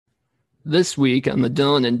This week on the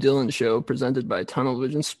Dylan and Dylan Show, presented by Tunnel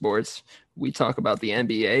Vision Sports, we talk about the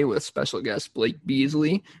NBA with special guest Blake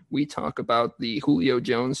Beasley. We talk about the Julio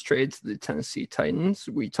Jones trade to the Tennessee Titans.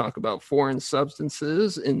 We talk about foreign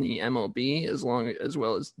substances in the MLB, as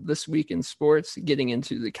well as this week in sports, getting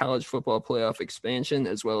into the college football playoff expansion,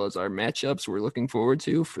 as well as our matchups we're looking forward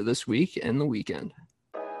to for this week and the weekend.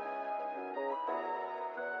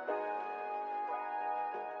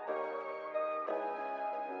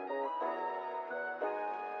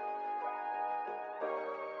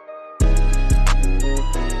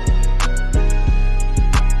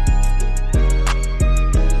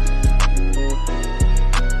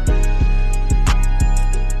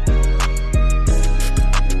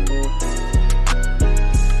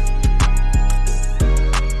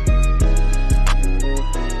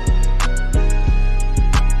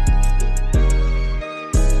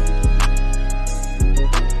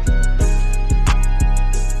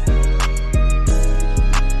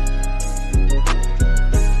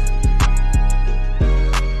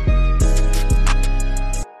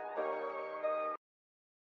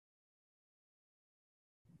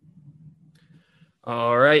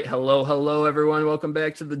 All right. Hello, everyone. Welcome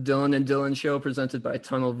back to the Dylan and Dylan Show presented by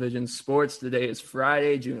Tunnel Vision Sports. Today is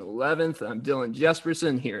Friday, June 11th. I'm Dylan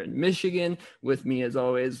Jesperson here in Michigan. With me, as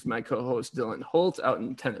always, my co-host Dylan Holt out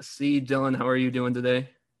in Tennessee. Dylan, how are you doing today?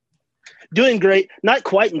 Doing great. Not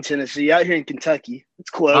quite in Tennessee, out here in Kentucky. It's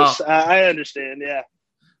close. Oh. I understand, yeah.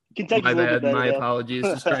 Kentucky's My a little bad. bit better, My though. apologies.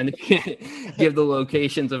 Just trying to give the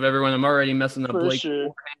locations of everyone. I'm already messing up For Blake. sure.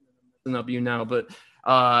 Messing up you now. But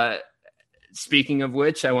speaking of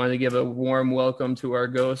which, I wanted to give a warm welcome to our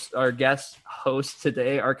guest host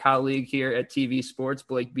today, our colleague here at TV Sports,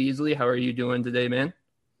 Blake Beasley. How are you doing today, man?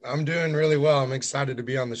 I'm doing really well. I'm excited to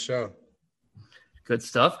be on the show. Good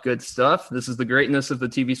stuff. This is the greatness of the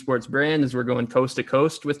TV Sports brand as we're going coast to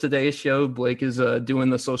coast with today's show. Blake is doing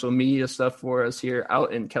the social media stuff for us here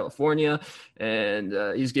out in California, and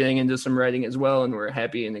he's getting into some writing as well, and we're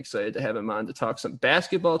happy and excited to have him on to talk some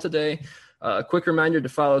basketball today. Quick reminder to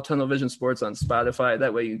follow Tunnel Vision Sports on Spotify.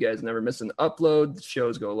 That way you guys never miss an upload. The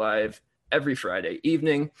shows go live every Friday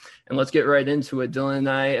evening. And let's get right into it. Dylan and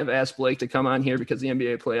I have asked Blake to come on here because the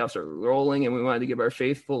NBA playoffs are rolling, and we wanted to give our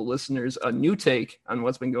faithful listeners a new take on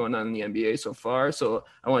what's been going on in the NBA so far. So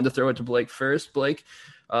I wanted to throw it to Blake first. Blake,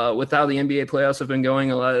 with how the NBA playoffs have been going,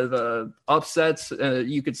 a lot of upsets,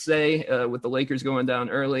 you could say, with the Lakers going down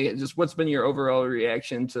early. Just what's been your overall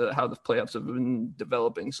reaction to how the playoffs have been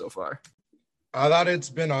developing so far? I thought it's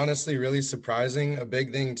been honestly really surprising. A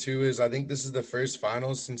big thing, too, is I think this is the first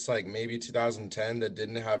finals since like maybe 2010 that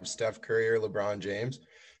didn't have Steph Curry or LeBron James.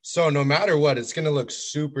 So no matter what, it's going to look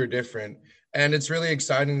super different. And it's really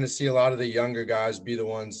exciting to see a lot of the younger guys be the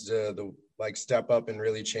ones to step up and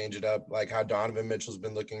really change it up, like how Donovan Mitchell's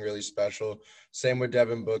been looking really special. Same with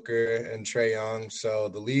Devin Booker and Trae Young. So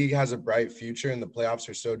the league has a bright future, and the playoffs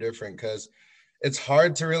are so different because it's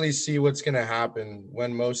hard to really see what's going to happen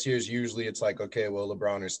when most years usually it's like, okay, well,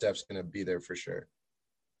 LeBron or Steph's going to be there for sure.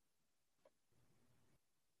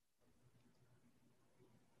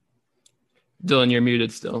 Dylan, you're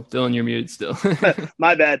muted still.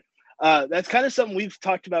 My bad. That's kind of something we've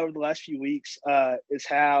talked about over the last few weeks, is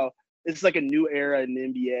how it's like a new era in the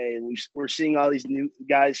NBA, and we're seeing all these new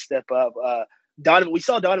guys step up. We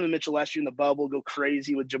saw Donovan Mitchell last year in the bubble go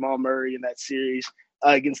crazy with Jamal Murray in that series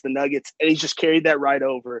against the Nuggets, and he's just carried that right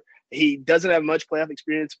over. He doesn't have much playoff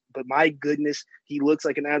experience, but my goodness, he looks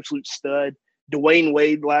like an absolute stud. Dwayne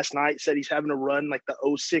Wade last night said he's having a run like the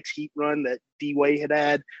 06 Heat run that D-Wade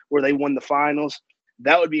had where they won the finals.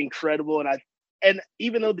 That would be incredible. And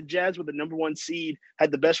even though the Jazz were the number one seed, had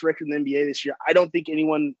the best record in the NBA this year, I don't think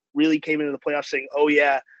anyone really came into the playoffs saying, oh,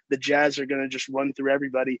 yeah, the Jazz are going to just run through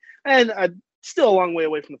everybody. And still a long way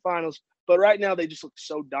away from the finals. But right now, they just look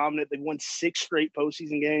so dominant. They've won 6 straight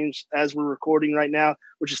postseason games as we're recording right now,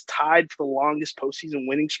 which is tied for the longest postseason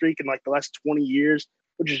winning streak in like the last 20 years,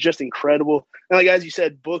 which is just incredible. And like, as you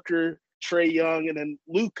said, Booker, Trae Young, and then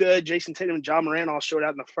Luka, Jason Tatum, and Ja Morant all showed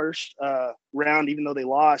out in the first round, even though they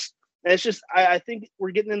lost. And it's just, I think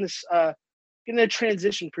we're getting in this getting a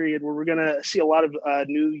transition period where we're going to see a lot of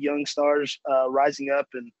new young stars rising up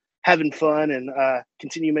and having fun and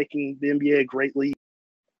continue making the NBA a great league.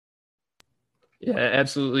 Yeah, I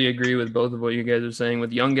absolutely agree with both of what you guys are saying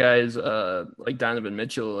with young guys like Donovan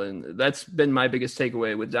Mitchell. And that's been my biggest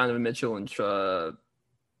takeaway with Donovan Mitchell and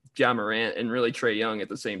Ja Morant and really Trae Young at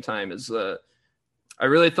the same time is I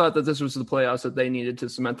really thought that this was the playoffs that they needed to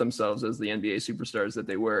cement themselves as the NBA superstars that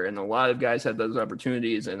they were. And a lot of guys had those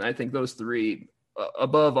opportunities. And I think those three,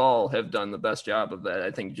 above all, have done the best job of that. I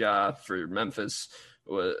think Ja for Memphis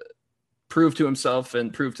prove to himself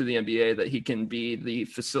and prove to the NBA that he can be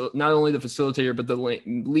not only the facilitator, but the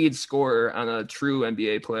lead scorer on a true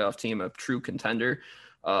NBA playoff team, a true contender.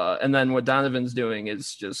 And then what Donovan's doing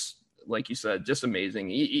is just, like you said, just amazing.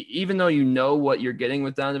 Even though you know what you're getting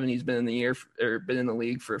with Donovan, he's been in the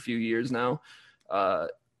league for a few years now.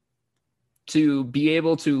 To be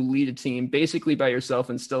able to lead a team basically by yourself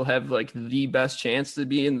and still have like the best chance to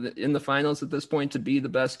be in the finals at this point, to be the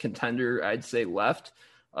best contender, I'd say, left,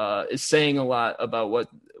 is saying a lot about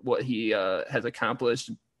what he has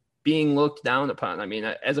accomplished, being looked down upon. I mean,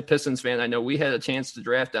 as a Pistons fan, I know we had a chance to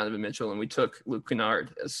draft Donovan Mitchell and we took Luke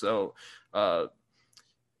Kennard. So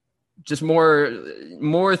just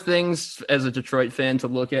more things as a Detroit fan to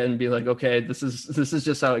look at and be like, okay, this is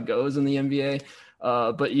just how it goes in the NBA.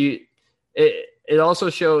 But it also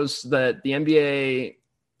shows that the NBA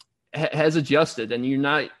has adjusted, and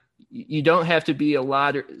you don't have to be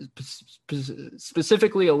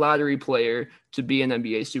specifically a lottery player to be an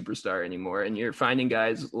NBA superstar anymore. And you're finding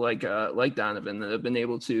guys like Donovan that have been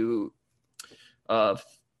able to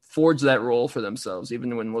forge that role for themselves,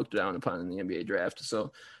 even when looked down upon in the NBA draft.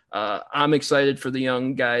 So I'm excited for the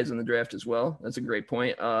young guys in the draft as well. That's a great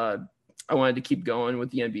point. I wanted to keep going with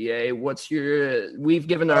the NBA. We've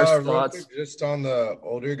given our thoughts. Just on the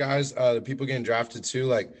older guys, the people getting drafted too,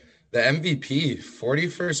 like the MVP,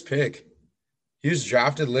 41st pick. He was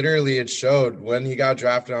drafted literally, it showed when he got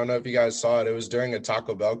drafted. I don't know if you guys saw it. It was during a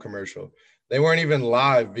Taco Bell commercial. They weren't even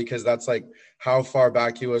live because that's like how far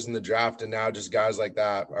back he was in the draft. And now just guys like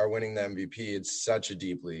that are winning the MVP. It's such a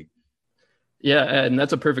deep league. Yeah, and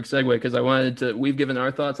that's a perfect segue because we've given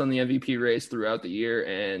our thoughts on the MVP race throughout the year,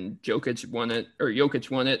 and Jokic won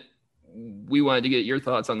it. We wanted to get your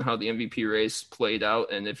thoughts on how the MVP race played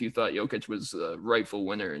out and if you thought Jokic was the rightful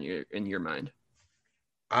winner in your mind.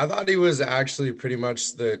 I thought he was actually pretty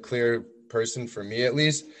much the clear person for me, at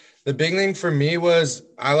least. The big thing for me was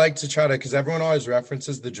I like to try to, because everyone always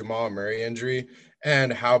references the Jamal Murray injury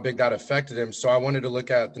and how big that affected him. So I wanted to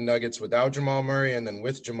look at the Nuggets without Jamal Murray and then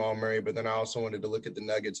with Jamal Murray, but then I also wanted to look at the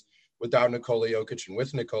Nuggets without Nikola Jokic and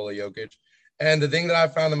with Nikola Jokic. And the thing that I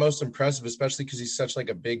found the most impressive, especially because he's such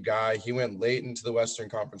like a big guy, he went late into the Western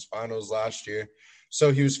Conference Finals last year.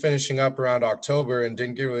 So he was finishing up around October and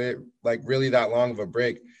didn't get really that long of a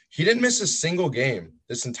break. He didn't miss a single game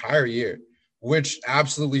this entire year, which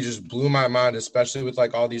absolutely just blew my mind, especially with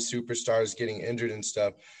like all these superstars getting injured and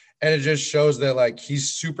stuff. And it just shows that like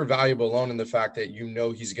he's super valuable alone in the fact that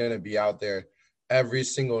he's going to be out there every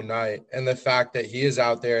single night. And the fact that he is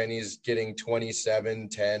out there and he's getting 27,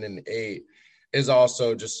 10, and 8 is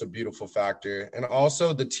also just a beautiful factor. And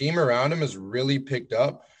also the team around him has really picked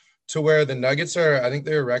up to where the Nuggets I think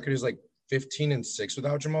their record is like 15-6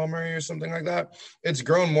 without Jamal Murray or something like that. It's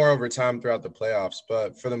grown more over time throughout the playoffs,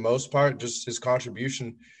 but for the most part, just his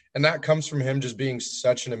contribution. And that comes from him just being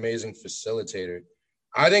such an amazing facilitator.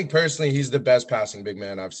 I think personally, he's the best passing big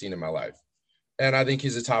man I've seen in my life. And I think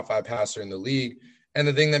he's a top 5 passer in the league. And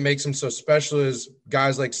the thing that makes him so special is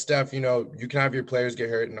guys like Steph, you can have your players get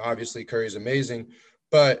hurt, and obviously Curry's amazing.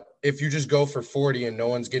 But if you just go for 40 and no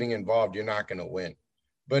one's getting involved, you're not going to win.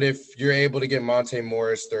 But if you're able to get Monte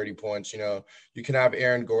Morris 30 points, you can have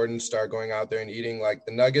Aaron Gordon start going out there and eating. Like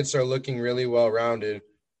the Nuggets are looking really well-rounded,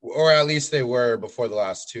 or at least they were before the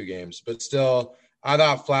last 2 games. But still, I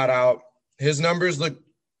thought flat out his numbers look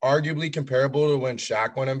arguably comparable to when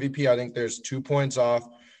Shaq won MVP. I think there's 2 points off,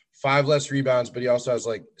 5 less rebounds, but he also has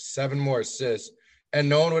like 7 more assists. And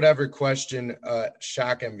no one would ever question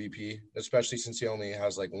Shaq MVP, especially since he only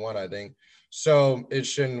has like 1, I think. So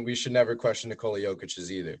we should never question Nikola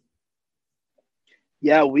Jokic's either.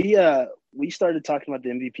 Yeah, we started talking about the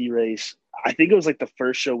MVP race. I think it was like the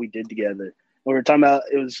first show we did together. We were talking about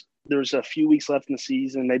there was a few weeks left in the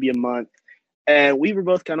season, maybe a month. And we were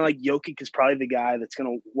both kind of like, Jokic is probably the guy that's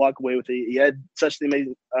going to walk away with it. He had such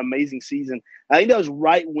an amazing season. I think that was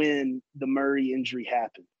right when the Murray injury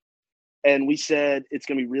happened. And we said it's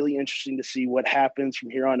going to be really interesting to see what happens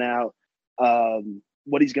from here on out,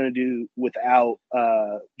 what he's going to do without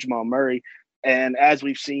Jamal Murray. And as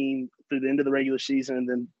we've seen through the end of the regular season and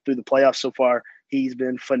then through the playoffs so far, he's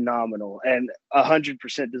been phenomenal and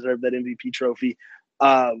 100% deserved that MVP trophy.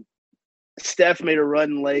 Steph made a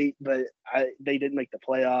run late, but they didn't make the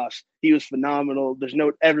playoffs. He was phenomenal.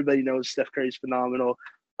 Everybody knows Steph Curry's phenomenal.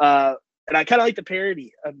 And I kind of like the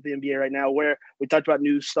parody of the NBA right now, where we talked about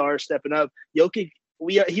new stars stepping up. Jokic,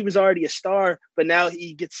 he was already a star, but now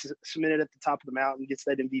he gets cemented at the top of the mountain, gets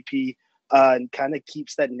that MVP, and kind of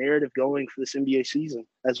keeps that narrative going for this NBA season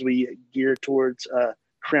as we gear towards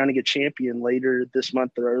crowning a champion later this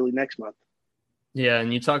month or early next month. Yeah,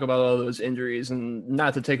 and you talk about all those injuries, and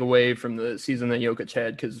not to take away from the season that Jokic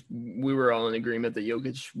had, because we were all in agreement that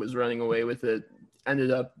Jokic was running away with it,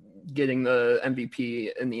 ended up getting the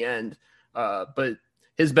MVP in the end. But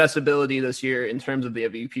his best ability this year in terms of the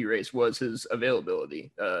MVP race was his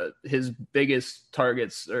availability. His biggest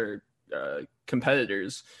targets or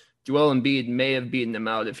competitors, Joel Embiid may have beaten him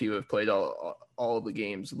out if he would have played all of the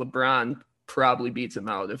games. LeBron probably beats him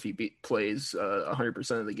out if he plays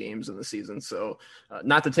 100% of the games in the season. So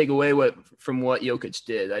not to take away from what Jokic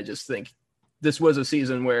did, I just think this was a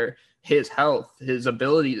season where his health, his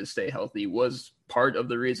ability to stay healthy was part of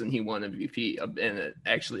the reason he won MVP, and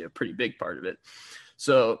actually a pretty big part of it.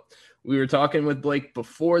 So we were talking with Blake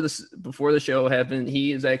before the show happened.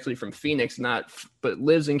 He is actually from Phoenix, but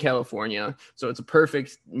lives in California. So it's a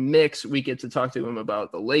perfect mix. We get to talk to him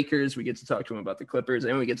about the Lakers, we get to talk to him about the Clippers,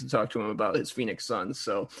 and we get to talk to him about his Phoenix Suns.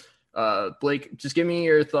 So Blake, just give me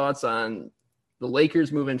your thoughts on the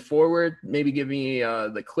Lakers moving forward. Maybe give me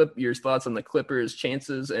your thoughts on the Clippers'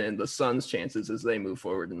 chances and the Suns' chances as they move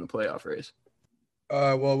forward in the playoff race.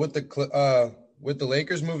 Well, with the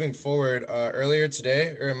Lakers moving forward, earlier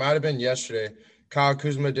today, or it might have been yesterday, Kyle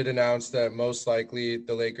Kuzma did announce that most likely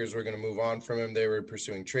the Lakers were going to move on from him. They were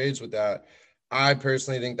pursuing trades with that. I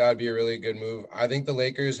personally think that would be a really good move. I think the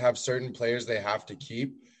Lakers have certain players they have to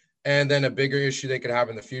keep. And then a bigger issue they could have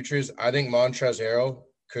in the future is I think Montrezl Harrell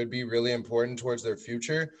could be really important towards their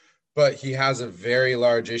future, but he has a very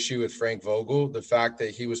large issue with Frank Vogel. The fact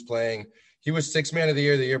that he was 6th man of the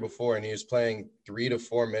year before, and he was playing 3 to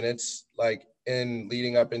 4 minutes, like in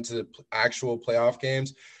leading up into the actual playoff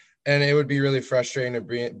games. And it would be really frustrating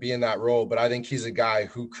to be in that role. But I think he's a guy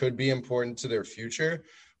who could be important to their future.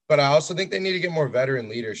 But I also think they need to get more veteran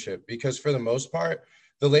leadership, because for the most part,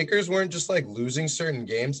 the Lakers weren't just like losing certain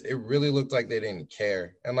games. It really looked like they didn't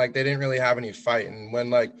care. And like they didn't really have any fight. And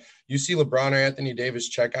when like you see LeBron or Anthony Davis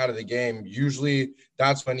check out of the game, usually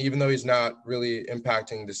that's when, even though he's not really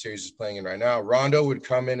impacting the series he's playing in right now, Rondo would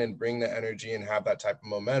come in and bring the energy and have that type of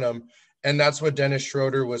momentum. And that's what Dennis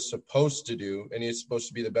Schroeder was supposed to do. And he's supposed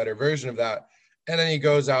to be the better version of that. And then he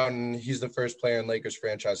goes out and he's the first player in Lakers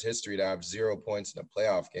franchise history to have 0 points in a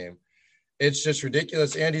playoff game. It's just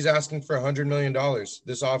ridiculous. And he's asking for $100 million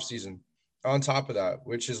this offseason on top of that,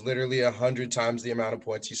 which is literally 100 times the amount of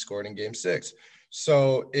points he scored in game 6.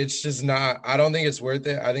 So it's just not – I don't think it's worth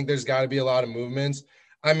it. I think there's got to be a lot of movements.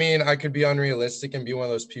 I mean, I could be unrealistic and be one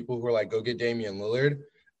of those people who are like, go get Damian Lillard.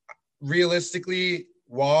 Realistically,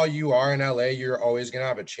 while you are in LA, you're always going to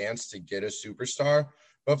have a chance to get a superstar.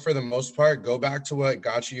 But for the most part, go back to what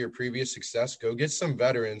got you your previous success. Go get some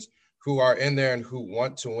veterans who are in there and who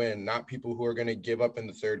want to win, not people who are going to give up in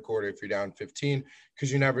the third quarter if you're down 15,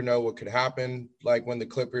 because you never know what could happen. Like when the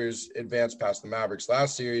Clippers advanced past the Mavericks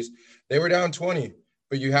last series, they were down 20,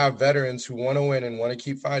 but you have veterans who want to win and want to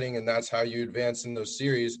keep fighting, and that's how you advance in those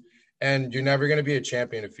series. And you're never going to be a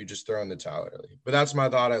champion if you just throw in the towel early. But that's my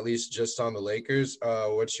thought, at least just on the Lakers.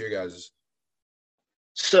 What's your guys'?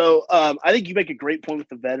 So I think you make a great point with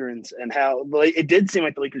the veterans and how it did seem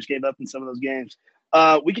like the Lakers gave up in some of those games.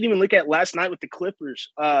 We can even look at last night with the Clippers.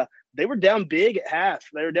 They were down big at half.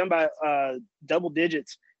 They were down by double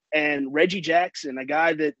digits. And Reggie Jackson, a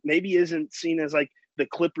guy that maybe isn't seen as like the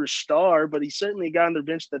Clippers star, but he's certainly a guy on their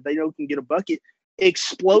bench that they know can get a bucket,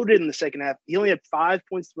 exploded in the second half. He only had 5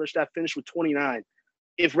 points the first half, finished with 29.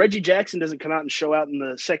 If Reggie Jackson doesn't come out and show out in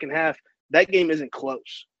the second half, that game isn't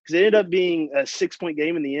close, because it ended up being a 6-point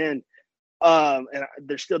game in the end. And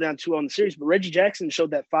they're still down 2 on the series, but Reggie Jackson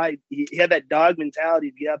showed that fight. He had that dog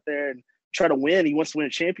mentality to get out there and try to win. He wants to win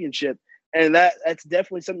a championship. And that's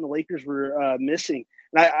definitely something the Lakers were missing.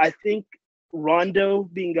 And I think Rondo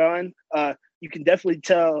being gone, you can definitely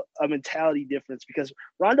tell a mentality difference, because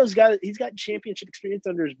he's got championship experience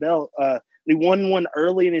under his belt. He won one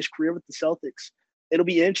early in his career with the Celtics. It'll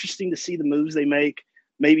be interesting to see the moves they make,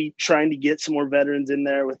 maybe trying to get some more veterans in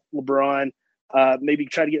there with LeBron, maybe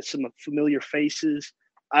try to get some familiar faces.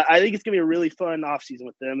 I think it's going to be a really fun offseason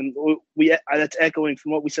with them. And that's echoing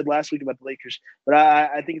from what we said last week about the Lakers. But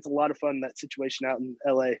I think it's a lot of fun, that situation out in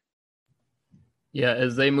LA. Yeah,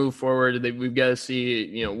 as they move forward, we've got to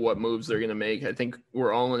see, what moves they're going to make. I think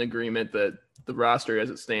we're all in agreement that the roster as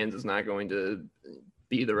it stands is not going to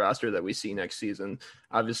be the roster that we see next season.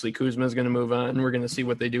 Obviously, Kuzma is going to move on. We're going to see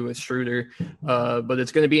what they do with Schroeder. But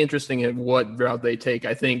it's going to be interesting at what route they take.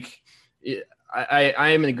 I think I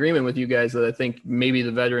am in agreement with you guys that I think maybe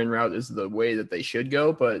the veteran route is the way that they should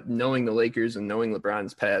go. But knowing the Lakers and knowing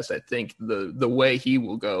LeBron's past, I think the way he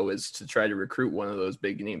will go is to try to recruit one of those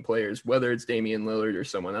big name players, whether it's Damian Lillard or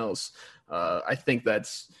someone else. I think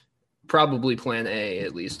that's probably plan A,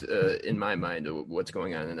 at least in my mind, of what's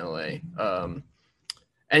going on in LA.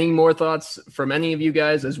 Any more thoughts from any of you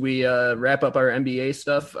guys as we wrap up our NBA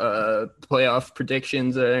stuff, playoff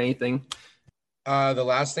predictions or anything? The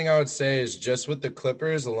last thing I would say is just with the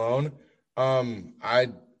Clippers alone, I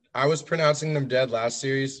was pronouncing them dead last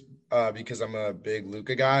series because I'm a big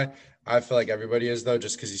Luka guy. I feel like everybody is, though,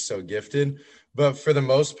 just because he's so gifted. But for the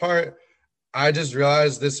most part, I just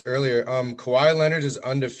realized this earlier. Kawhi Leonard is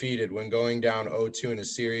undefeated when going down 0-2 in a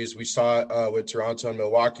series. We saw it with Toronto and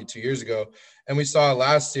Milwaukee 2 years ago, and we saw it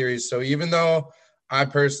last series. So even though I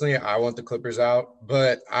want the Clippers out,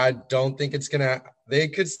 but I don't think it's gonna. They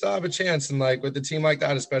could still have a chance, and like with a team like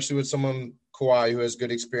that, especially with someone Kawhi who has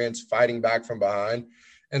good experience fighting back from behind,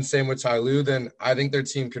 and same with Ty Lue, then I think their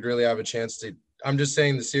team could really have a chance to. I'm just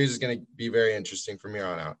saying the series is going to be very interesting from here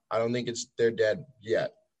on out. I don't think they're dead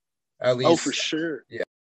yet. At least. Oh, for sure. Yeah.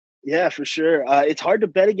 Yeah, for sure. It's hard to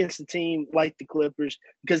bet against a team like the Clippers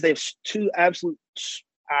because they have two absolute,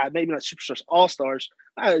 maybe not superstars, all-stars.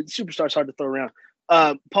 Superstars hard to throw around.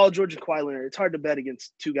 Paul George and Kawhi Leonard. It's hard to bet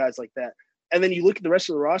against two guys like that. And then you look at the rest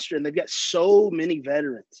of the roster, and they've got so many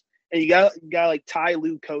veterans. And you got a guy like Ty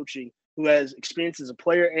Lue coaching, who has experience as a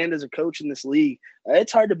player and as a coach in this league.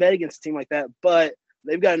 It's hard to bet against a team like that, but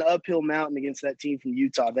they've got an uphill mountain against that team from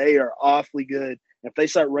Utah. They are awfully good. If they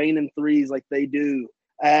start raining threes like they do,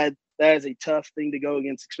 that is a tough thing to go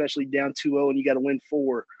against, especially down 2-0 and you got to win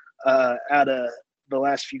 4 out of the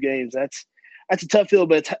last few games. That's a tough field,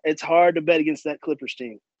 but it's hard to bet against that Clippers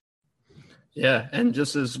team. Yeah, and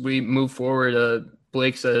just as we move forward,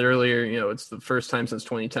 Blake said earlier, it's the first time since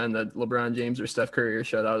 2010 that LeBron James or Steph Curry are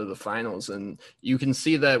shut out of the finals, and you can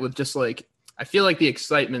see that with just like I feel like the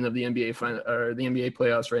excitement of the NBA or the NBA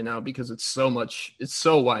playoffs right now because it's so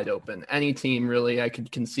wide open. Any team really I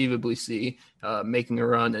could conceivably see making a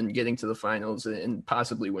run and getting to the finals and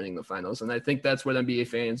possibly winning the finals. And I think that's what NBA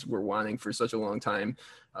fans were wanting for such a long time.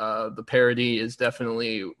 The parity is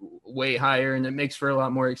definitely way higher and it makes for a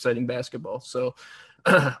lot more exciting basketball. So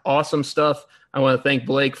awesome stuff. I want to thank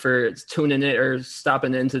Blake for tuning in or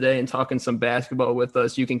stopping in today and talking some basketball with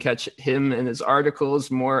us. You can catch him and his articles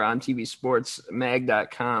more on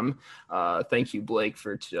tvsportsmag.com. Thank you, Blake,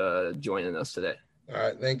 for joining us today. All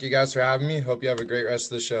right. Thank you guys for having me. Hope you have a great rest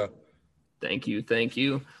of the show. Thank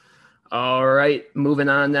you. All right, moving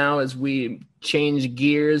on now as we change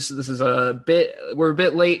gears. This is we're a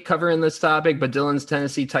bit late covering this topic, but Dylan's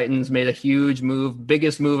Tennessee Titans made a huge move,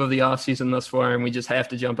 biggest move of the offseason thus far, and we just have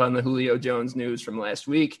to jump on the Julio Jones news from last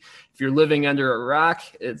week. If you're living under a rock,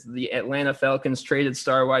 it's the Atlanta Falcons traded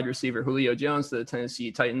star wide receiver Julio Jones to the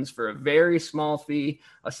Tennessee Titans for a very small fee,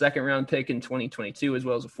 a second-round pick in 2022, as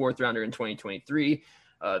well as a fourth-rounder in 2023.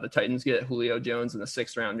 The Titans get Julio Jones and a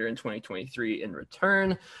sixth-rounder in 2023 in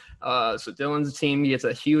return. So Dylan's team gets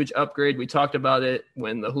a huge upgrade. We talked about it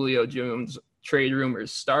when the Julio Jones trade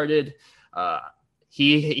rumors started.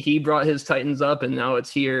 He brought his Titans up, and now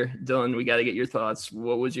it's here. Dylan, we got to get your thoughts.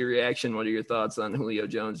 What was your reaction? What are your thoughts on Julio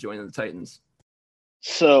Jones joining the Titans?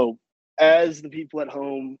 So, as the people at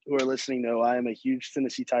home who are listening know, I am a huge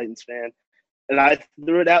Tennessee Titans fan. And I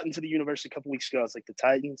threw it out into the universe a couple weeks ago. I was like, the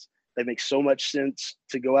Titans, they make so much sense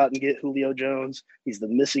to go out and get Julio Jones. He's the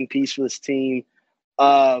missing piece for this team.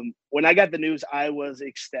 When I got the news, I was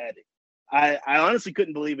ecstatic. I honestly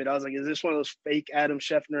couldn't believe it. I was like, is this one of those fake Adam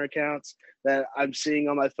Schefter accounts that I'm seeing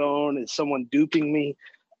on my phone? Is someone duping me?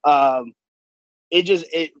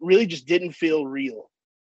 It really just didn't feel real.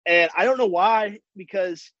 And I don't know why,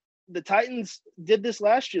 because the Titans did this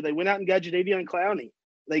last year. They went out and got Jadeveon Clowney.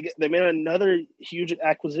 They made another huge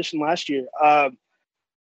acquisition last year.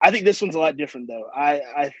 I think this one's a lot different, though.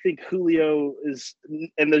 I think Julio is,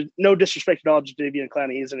 and there's no disrespect at all to Jadeveon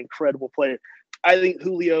Clowney. He's an incredible player. I think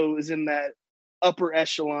Julio is in that upper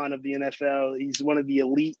echelon of the NFL. He's one of the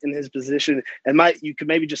elite in his position, and you could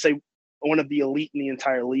maybe just say one of the elite in the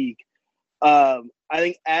entire league. I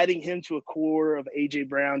think adding him to a core of A.J.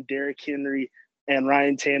 Brown, Derrick Henry, and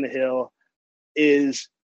Ryan Tannehill is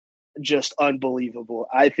just unbelievable.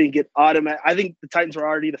 I think I think the Titans are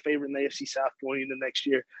already the favorite in the AFC South going into next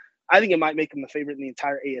year. I think it might make them the favorite in the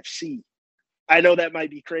entire AFC. I know that might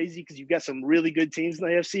be crazy because you've got some really good teams in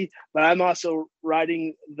the AFC, but I'm also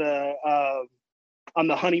riding on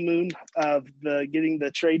the honeymoon of getting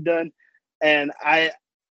the trade done, and I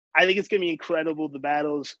think it's going to be incredible, the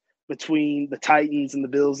battles between the Titans and the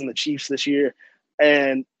Bills and the Chiefs this year,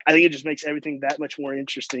 and I think it just makes everything that much more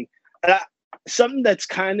interesting. And something that's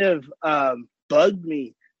kind of bugged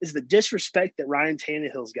me is the disrespect that Ryan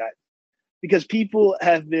Tannehill's got, because people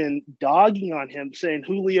have been dogging on him, saying,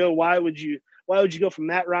 Julio, why would you go from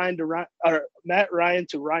Matt Ryan to Ryan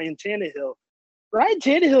Tannehill? Ryan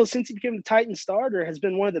Tannehill, since he became the Titans starter, has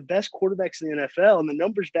been one of the best quarterbacks in the NFL, and the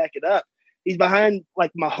numbers back it up. He's behind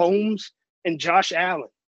like Mahomes and Josh Allen.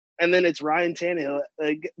 And then it's Ryan Tannehill.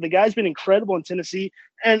 The guy's been incredible in Tennessee,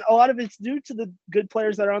 and a lot of it's due to the good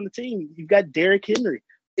players that are on the team. You've got Derrick Henry.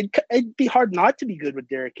 It'd be hard not to be good with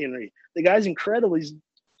Derrick Henry. The guy's incredible. He's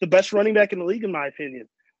the best running back in the league, in my opinion.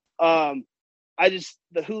 The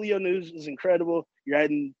Julio news is incredible. You're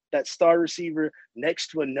adding that star receiver next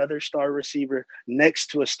to another star receiver, next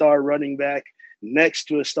to a star running back, next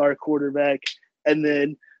to a star quarterback, and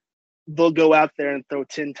then they'll go out there and throw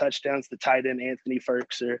 10 touchdowns to tight end Anthony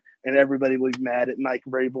Firkser, and everybody will be mad at Mike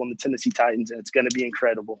Vrabel and the Tennessee Titans, and it's going to be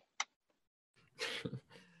incredible.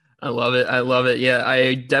 I love it. Yeah,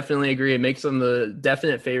 I definitely agree. It makes them the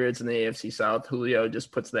definite favorites in the AFC South. Julio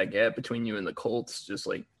just puts that gap between you and the Colts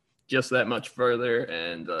just that much further.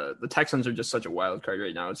 And the Texans are just such a wild card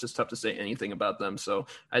right now. It's just tough to say anything about them. So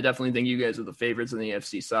I definitely think you guys are the favorites in the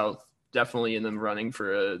AFC South, definitely in them running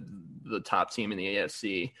for the top team in the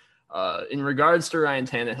AFC. In regards to Ryan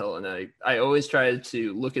Tannehill, and I always try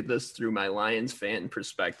to look at this through my Lions fan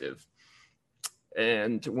perspective.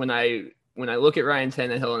 And when I look at Ryan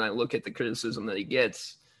Tannehill and I look at the criticism that he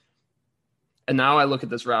gets, and now I look at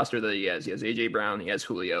this roster that he has A.J. Brown, he has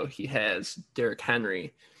Julio, he has Derrick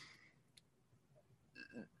Henry.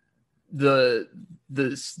 The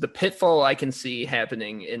pitfall I can see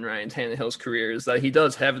happening in Ryan Tannehill's career is that he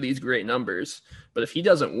does have these great numbers, but if he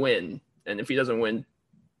doesn't win, and if he doesn't win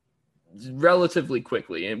relatively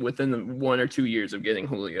quickly and within 1 or 2 years of getting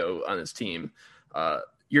Julio on his team,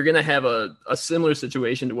 you're going to have a similar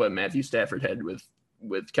situation to what Matthew Stafford had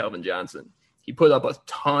with Calvin Johnson. He put up a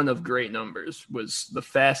ton of great numbers, was the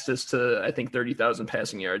fastest to, I think, 30,000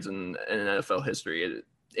 passing yards in NFL history.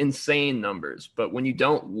 Insane numbers. But when you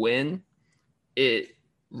don't win, it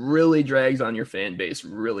really drags on your fan base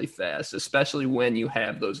really fast, especially when you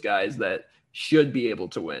have those guys that should be able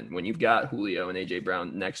to win, when you've got Julio and A.J.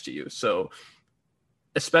 Brown next to you. So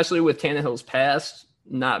especially with Tannehill's past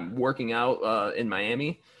not working out in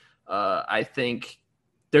Miami, I think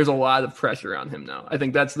there's a lot of pressure on him now. I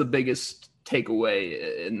think that's the biggest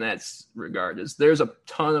takeaway in that regard, is there's a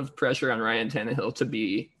ton of pressure on Ryan Tannehill to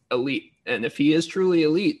be elite. And if he is truly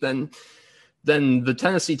elite, then the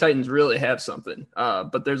Tennessee Titans really have something.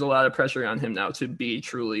 But there's a lot of pressure on him now to be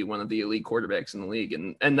truly one of the elite quarterbacks in the league.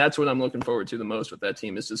 And that's what I'm looking forward to the most with that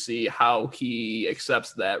team, is to see how he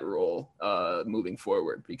accepts that role moving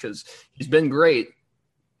forward, because he's been great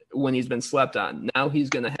when he's been slept on. Now he's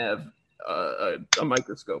going to have a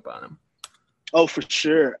microscope on him. Oh, for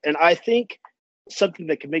sure. And I think something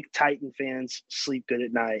that can make Titan fans sleep good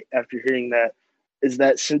at night after hearing that is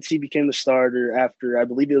that since he became the starter after, I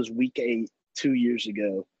believe it was week 8, 2 years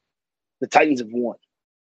ago, the Titans have won.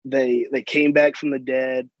 They came back from the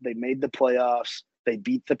dead. They made the playoffs. They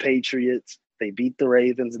beat the Patriots. They beat the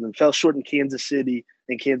Ravens, and then fell short in Kansas City,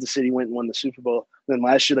 and Kansas City went and won the Super Bowl. And then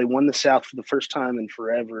last year they won the South for the first time in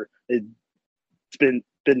forever. It's been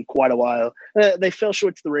quite a while. They fell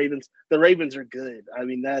short to the Ravens. The Ravens are good. I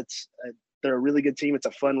mean, they're a really good team. It's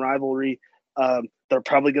a fun rivalry. They're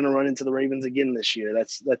probably going to run into the Ravens again this year.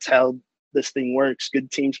 That's how this thing works.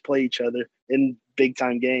 Good teams play each other in big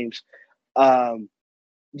time games. But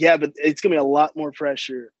it's going to be a lot more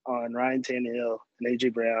pressure on Ryan Tannehill and A.J.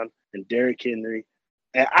 Brown and Derrick Henry.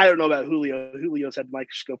 And I don't know about Julio. Julio's had the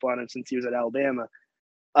microscope on him since he was at Alabama.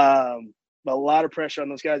 But a lot of pressure on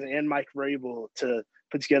those guys and Mike Vrabel to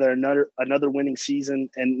put together another winning season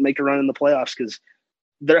and make a run in the playoffs, because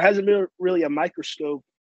there hasn't been really a microscope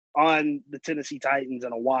on the Tennessee Titans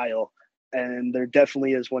in a while, and there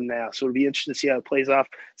definitely is one now. So it'll be interesting to see how it plays off.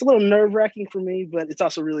 It's a little nerve-wracking for me, but it's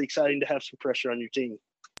also really exciting to have some pressure on your team.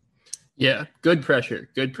 Yeah, good pressure.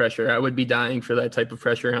 I would be dying for that type of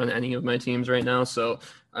pressure on any of my teams right now. So,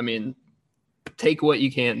 I mean, take what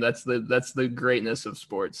you can. That's the greatness of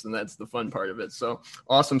sports, and that's the fun part of it. So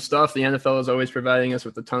awesome stuff. The NFL is always providing us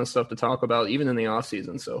with a ton of stuff to talk about, even in the off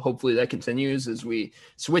season. So hopefully that continues as we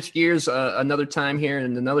switch gears another time here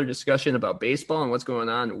and another discussion about baseball and what's going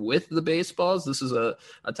on with the baseballs. This is a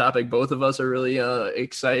topic both of us are really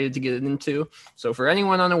excited to get into. So for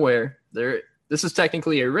anyone unaware, this is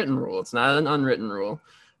technically a written rule. It's not an unwritten rule.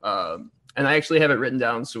 And I actually have it written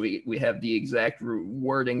down, so we have the exact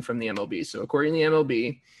wording from the MLB. So according to the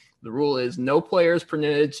MLB, the rule is no player is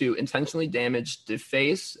permitted to intentionally damage,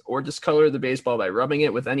 deface, or discolor the baseball by rubbing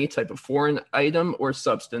it with any type of foreign item or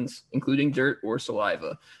substance, including dirt or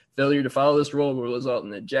saliva. Failure to follow this rule will result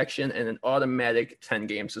in ejection and an automatic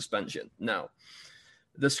 10-game suspension. Now,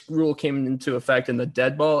 this rule came into effect in the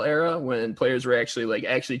dead ball era when players were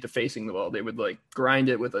actually defacing the ball. They would grind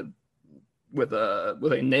it with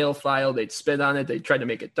a nail file. They'd spit on it. They tried to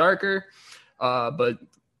make it darker. But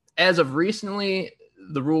as of recently,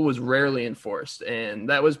 the rule was rarely enforced. And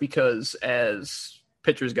that was because as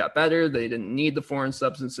pitchers got better, they didn't need the foreign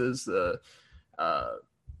substances,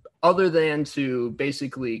 other than to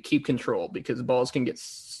basically keep control, because balls can get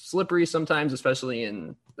slippery sometimes, especially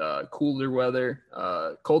in colder weather,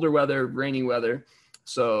 rainy weather.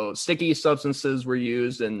 So sticky substances were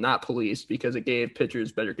used and not policed because it gave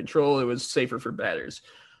pitchers better control. It was safer for batters.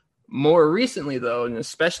 More recently, though, and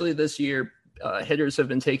especially this year, hitters have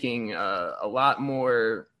been taking a lot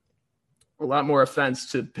more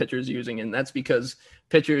offense to pitchers using, and that's because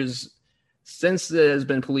pitchers, since it has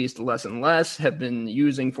been policed less and less, have been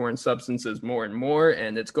using foreign substances more and more,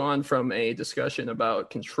 and it's gone from a discussion about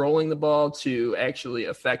controlling the ball to actually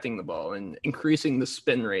affecting the ball and increasing the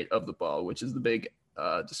spin rate of the ball, which is the big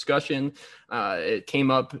discussion. It came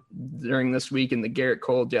up during this week in the Garrett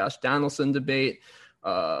Cole, Josh Donaldson debate.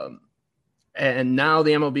 And now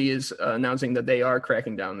the MLB is announcing that they are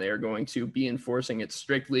cracking down. They are going to be enforcing it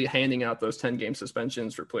strictly, handing out those 10-game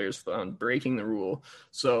suspensions for players found breaking the rule.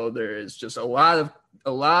 So there is just a lot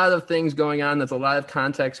of things going on. There's a lot of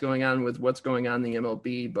context going on with what's going on in the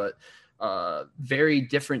MLB, but very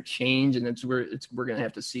different change, and we're going to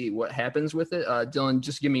have to see what happens with it. Dylan,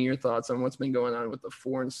 just give me your thoughts on what's been going on with the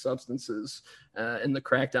foreign substances and the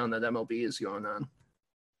crackdown that MLB is going on.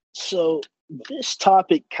 So this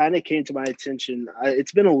topic kind of came to my attention.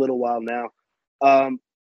 It's been a little while now.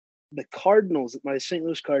 The Cardinals, my St.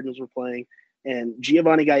 Louis Cardinals were playing, and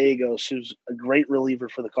Giovanni Gallegos, who's a great reliever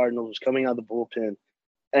for the Cardinals, was coming out of the bullpen,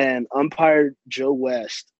 and umpire Joe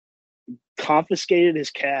West confiscated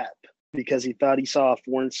his cap because he thought he saw a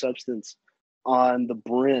foreign substance on the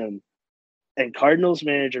brim, and Cardinals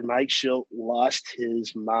manager Mike Shildt lost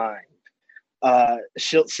his mind.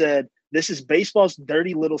 Shildt said, "This is baseball's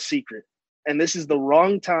dirty little secret, and this is the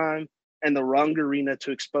wrong time and the wrong arena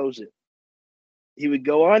to expose it." He would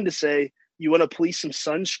go on to say, "You want to police some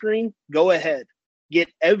sunscreen? Go ahead.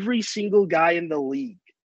 Get every single guy in the league.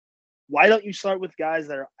 Why don't you start with guys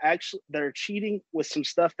that are cheating with some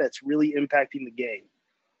stuff that's really impacting the game?"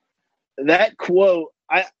 That quote,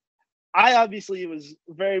 I obviously, it was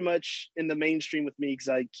very much in the mainstream with me because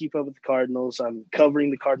I keep up with the Cardinals. I'm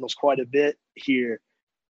covering the Cardinals quite a bit here.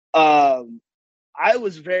 I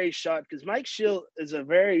was very shocked because Mike Shildt is a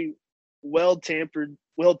very well-tempered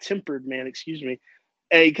man, and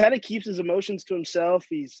he kind of keeps his emotions to himself.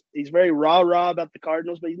 He's very rah-rah about the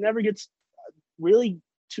Cardinals, but he never gets really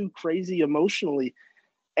too crazy emotionally.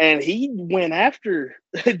 And he went after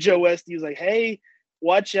Joe West. He was like, "Hey,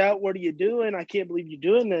 watch out. What are you doing? I can't believe you're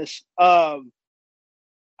doing this."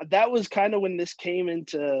 That was kind of when this came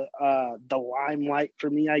into the limelight for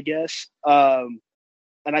me, I guess.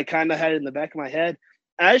 And I kind of had it in the back of my head.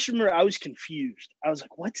 And I just remember I was confused. I was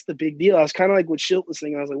like, what's the big deal? I was kind of like what Shildt was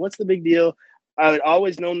thinking. I was like, what's the big deal? I had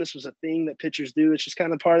always known this was a thing that pitchers do. It's just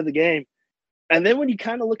kind of part of the game. And then when you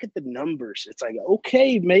kind of look at the numbers, it's like,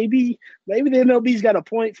 okay, maybe the MLB's got a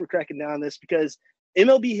point for cracking down on this, because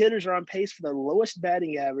MLB hitters are on pace for the lowest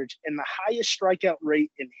batting average and the highest strikeout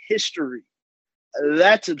rate in history.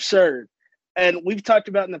 That's absurd. And we've talked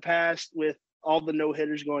about in the past with all the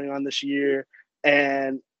no-hitters going on this year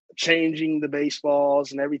and changing the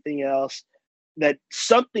baseballs and everything else, that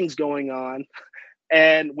something's going on,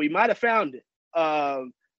 and we might have found it.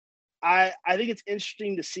 I think it's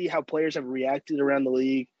interesting to see how players have reacted around the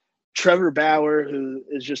league. Trevor Bauer, who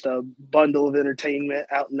is just a bundle of entertainment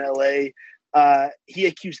out in LA, he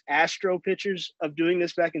accused Astro pitchers of doing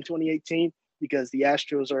this back in 2018 because the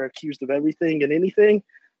Astros are accused of everything and anything.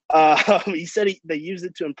 He said they used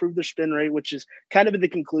it to improve their spin rate, which is kind of the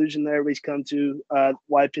conclusion that everybody's come to,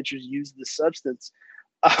 why pitchers use this substance.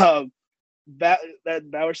 Bauer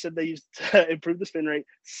said they used to improve the spin rate.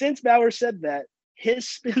 Since Bauer said that, his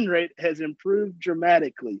spin rate has improved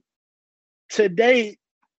dramatically. To date,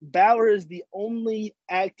 Bauer is the only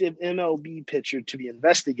active MLB pitcher to be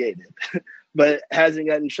investigated, but hasn't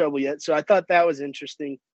gotten in trouble yet. So I thought that was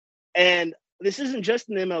interesting. And this isn't just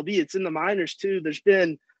in the MLB, it's in the minors too. There's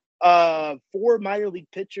been 4 minor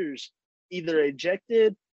league pitchers either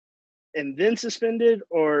ejected and then suspended,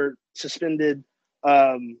 or suspended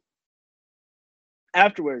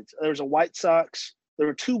afterwards. There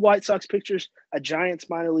were 2 White Sox pitchers, a Giants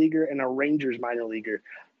minor leaguer and a Rangers minor leaguer.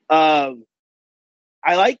 I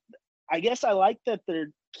like that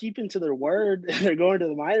they're keeping to their word and they're going to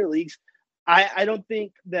the minor leagues. I don't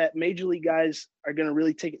think that major league guys are going to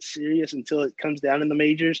really take it serious until it comes down in the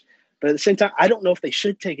majors. But at the same time, I don't know if they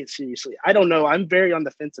should take it seriously. I don't know. I'm very on the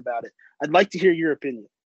fence about it. I'd like to hear your opinion.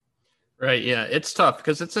 Right. Yeah. It's tough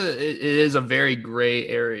because it is a very gray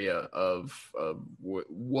area of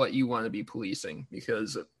what you want to be policing,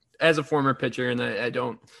 because as a former pitcher, and I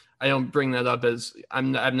don't bring that up as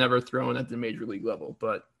I've never thrown at the major league level,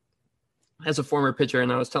 but as a former pitcher,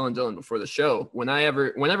 and I was telling Dylan before the show,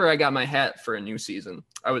 whenever I got my hat for a new season,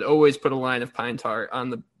 I would always put a line of pine tar on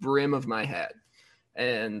the brim of my hat.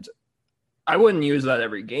 And I wouldn't use that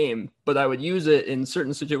every game, but I would use it in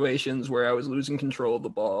certain situations where I was losing control of the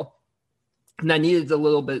ball. And I needed a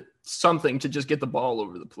little bit something to just get the ball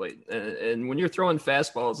over the plate. And when you're throwing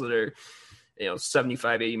fastballs that are,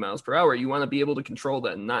 75, 80 miles per hour, you want to be able to control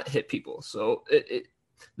that and not hit people. So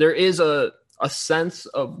there is a sense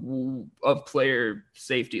of player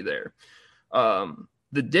safety there.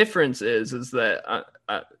 The difference is that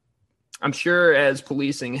I'm sure as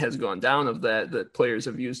policing has gone down of that players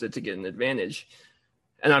have used it to get an advantage.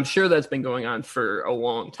 And I'm sure that's been going on for a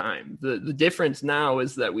long time. The difference now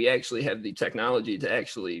is that we actually have the technology to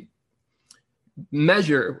actually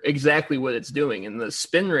measure exactly what it's doing. And the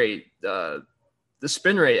spin rate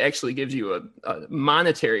actually gives you a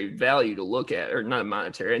monetary value to look at, or not a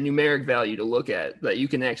monetary, a numeric value to look at that you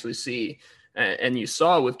can actually see. And you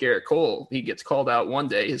saw with Garrett Cole, he gets called out one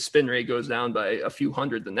day, his spin rate goes down by a few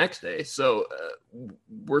hundred the next day. So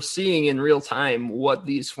we're seeing in real time what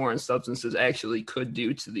these foreign substances actually could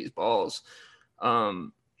do to these balls.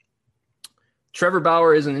 Trevor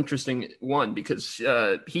Bauer is an interesting one because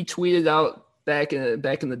he tweeted out back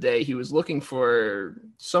in the day, he was looking for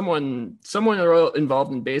someone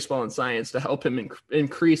involved in baseball and science to help him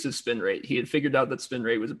increase his spin rate. He had figured out that spin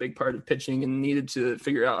rate was a big part of pitching and needed to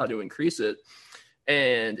figure out how to increase it.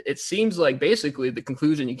 And it seems like basically the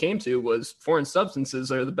conclusion he came to was foreign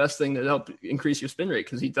substances are the best thing that help increase your spin rate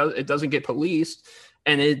because it doesn't get policed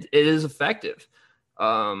and it is effective.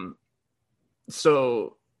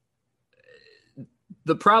 So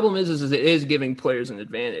the problem is it is giving players an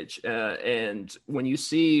advantage. And when you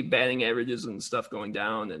see batting averages and stuff going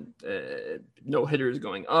down and no hitters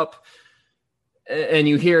going up, and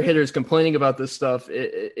you hear hitters complaining about this stuff,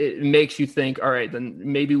 it makes you think, all right, then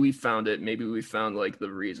maybe we found it. Maybe we found like the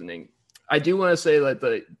reasoning. I do want to say that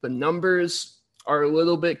the numbers are a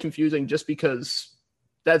little bit confusing just because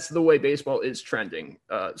that's the way baseball is trending.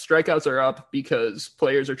 Strikeouts are up because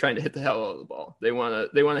players are trying to hit the hell out of the ball. They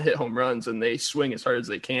want to hit home runs and they swing as hard as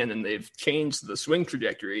they can. And they've changed the swing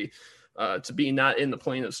trajectory to be not in the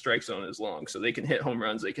plane of strike zone as long. So they can hit home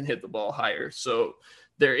runs. They can hit the ball higher. So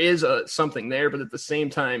there is something there, but at the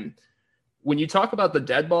same time, when you talk about the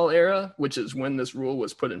dead ball era, which is when this rule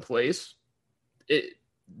was put in place,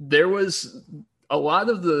 there was a lot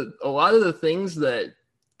of the things that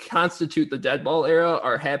constitute the dead ball era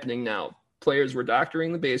are happening now. Players were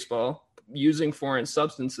doctoring the baseball, using foreign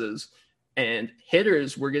substances, and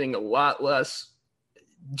hitters were getting a lot less,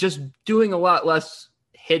 just doing a lot less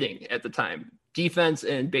hitting at the time. Defense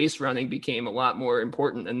and base running became a lot more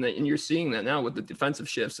important, and you're seeing that now with the defensive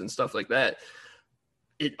shifts and stuff like that.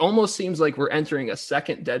 It almost seems like we're entering a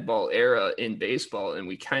second dead ball era in baseball, and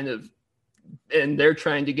they're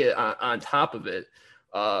trying to get on top of it.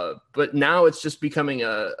 But now it's just becoming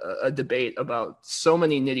a debate about so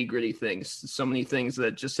many nitty gritty things, so many things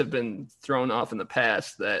that just have been thrown off in the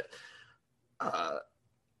past that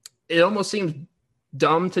it almost seems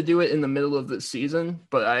dumb to do it in the middle of the season.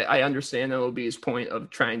 But I understand MLB's point of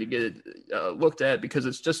trying to get it looked at because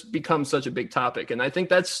it's just become such a big topic. And I think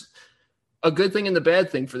that's a good thing and the bad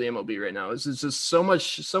thing for the MLB right now is it's just so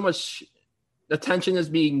much attention is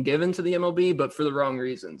being given to the MLB, but for the wrong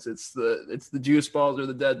reasons. It's the juice balls or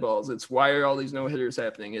the dead balls. It's why are all these no hitters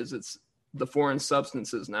happening? It's the foreign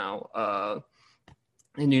substances now,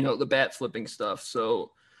 and the bat flipping stuff.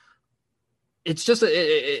 So it's just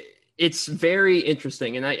it's very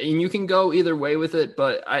interesting, and you can go either way with it.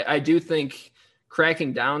 But I do think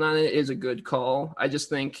cracking down on it is a good call. I just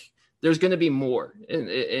think there's going to be more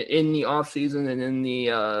in the off season and in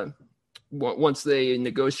the once they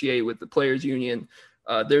negotiate with the players union,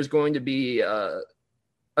 there's going to be a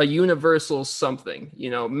universal something,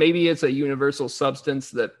 maybe it's a universal substance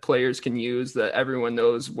that players can use that everyone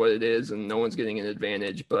knows what it is and no one's getting an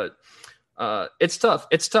advantage, but it's tough.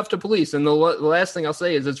 It's tough to police. And the last thing I'll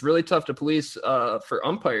say is it's really tough to police for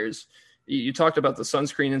umpires. You talked about the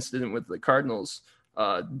sunscreen incident with the Cardinals.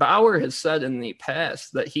 Bauer has said in the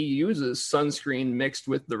past that he uses sunscreen mixed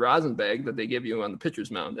with the rosin bag that they give you on the pitcher's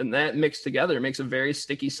mound, and that mixed together makes a very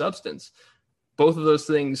sticky substance. Both of those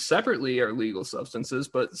things separately are legal substances,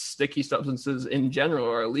 but sticky substances in general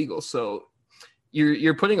are illegal. So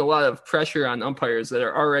you're putting a lot of pressure on umpires that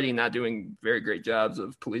are already not doing very great jobs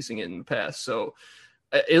of policing it in the past. So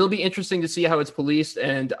it'll be interesting to see how it's policed,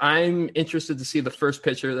 and I'm interested to see the first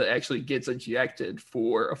pitcher that actually gets ejected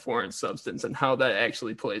for a foreign substance and how that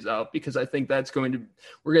actually plays out, because I think we're going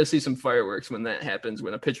to see some fireworks when that happens,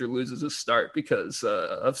 when a pitcher loses a start because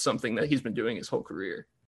of something that he's been doing his whole career.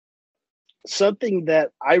 Something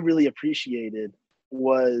that I really appreciated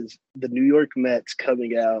was the New York Mets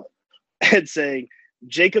coming out and saying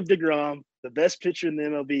Jacob deGrom, the best pitcher in the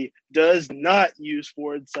MLB, does not use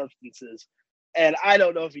foreign substances. And I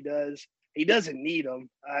don't know if he does. He doesn't need them.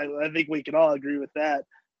 I think we can all agree with that.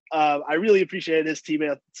 I really appreciated his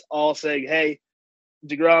teammates all saying, hey,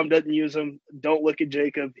 deGrom doesn't use them. Don't look at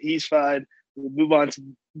Jacob. He's fine. We'll move on to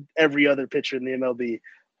every other pitcher in the MLB.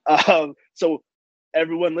 So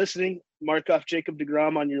everyone listening, mark off Jacob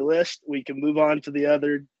deGrom on your list. We can move on to the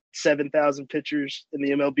other 7,000 pitchers in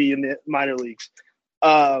the MLB and the minor leagues.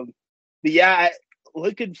 But yeah,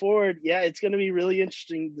 looking forward, it's going to be really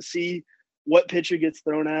interesting to see what pitcher gets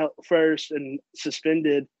thrown out first and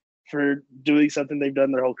suspended for doing something they've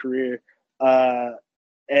done their whole career.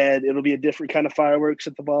 And it'll be a different kind of fireworks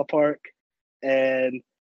at the ballpark. And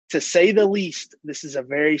to say the least, this is a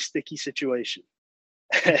very sticky situation.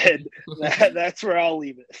 And that's where I'll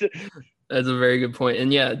leave it. That's a very good point.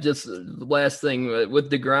 And yeah, just the last thing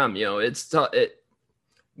with deGrom, it's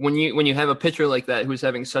when you have a pitcher like that who's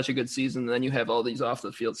having such a good season, then you have all these off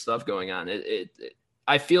the field stuff going on.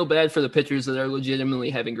 I feel bad for the pitchers that are legitimately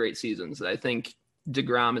having great seasons. I think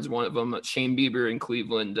deGrom is one of them. Shane Bieber in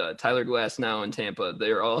Cleveland, Tyler Glasnow in Tampa.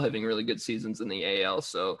 They're all having really good seasons in the AL.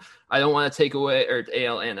 So I don't want to take away, or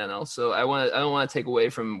AL and NL. So I don't want to take away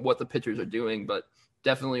from what the pitchers are doing, but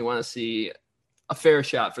definitely want to see a fair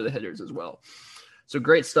shot for the hitters as well. So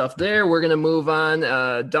great stuff there. We're going to move on.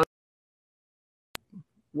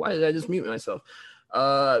 Why did I just mute myself?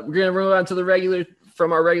 We're going to move on to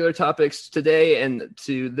from our regular topics today and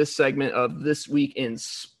to this segment of This Week in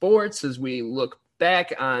Sports, as we look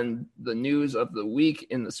back on the news of the week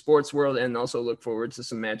in the sports world and also look forward to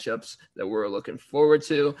some matchups that we're looking forward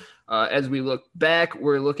to. As we look back,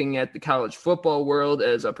 we're looking at the college football world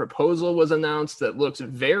as a proposal was announced that looks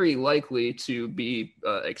very likely to be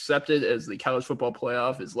accepted, as the college football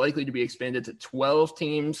playoff is likely to be expanded to 12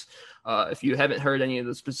 teams. If you haven't heard any of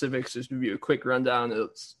the specifics, just to give you a quick rundown,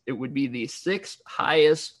 it would be the six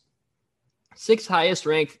highest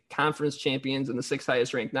ranked conference champions and the six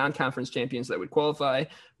highest ranked non-conference champions that would qualify.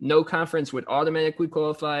 No conference would automatically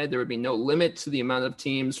qualify. There would be no limit to the amount of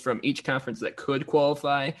teams from each conference that could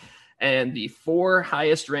qualify. And the four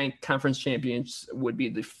highest ranked conference champions would be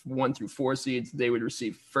the 1 through 4 seeds. They would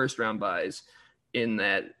receive first round buys in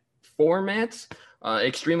that format.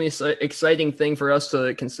 Extremely exciting thing for us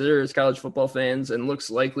to consider as college football fans, and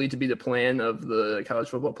looks likely to be the plan of the college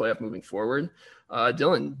football playoff moving forward.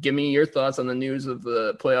 Dylan, give me your thoughts on the news of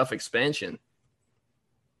the playoff expansion.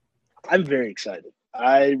 I'm very excited.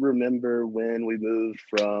 I remember when we moved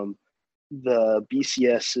from the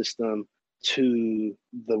BCS system to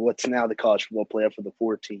what's now the college football playoff for the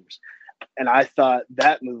 4 teams. And I thought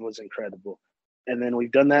that move was incredible. And then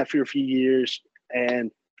we've done that for a few years.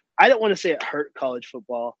 And I don't want to say it hurt college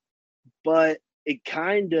football, but it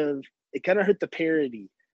kind of hurt the parity.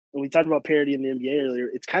 When we talked about parity in the NBA earlier,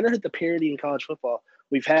 it's kind of hurt the parity in college football.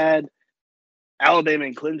 We've had Alabama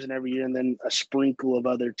and Clemson every year, and then a sprinkle of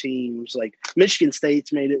other teams. Like Michigan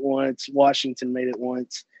State's made it once, Washington made it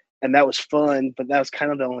once, and that was fun, but that was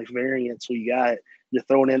kind of the only variance we got. You're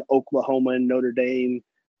throwing in Oklahoma and Notre Dame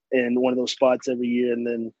in one of those spots every year, and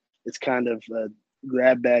then it's kind of a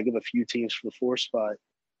grab bag of a few teams for the 4 spot.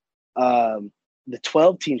 The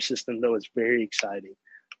 12-team system, though, is very exciting.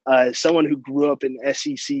 As someone who grew up in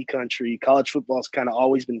SEC country, college football's kind of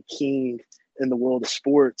always been king in the world of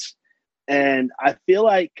sports. And I feel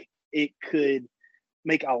like it could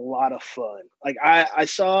make a lot of fun. Like I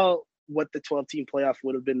saw what the 12-team playoff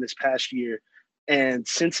would have been this past year, and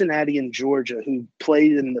Cincinnati and Georgia, who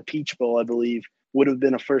played in the Peach Bowl, I believe, would have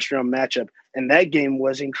been a first-round matchup. And that game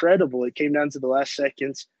was incredible. It came down to the last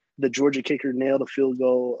seconds. The Georgia kicker nailed a field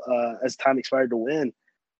goal as time expired to win.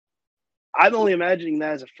 I'm only imagining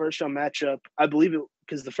that as a first-round matchup. I believe it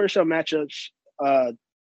because the first-round matchups,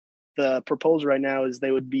 the proposal right now is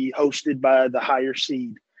they would be hosted by the higher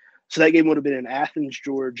seed. So that game would have been in Athens,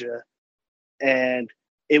 Georgia, and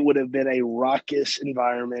it would have been a raucous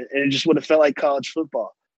environment, and it just would have felt like college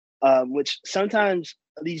football, which sometimes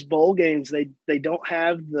these bowl games, they don't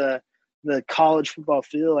have the college football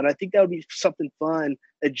feel, and I think that would be something fun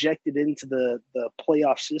ejected into the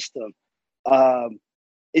playoff system.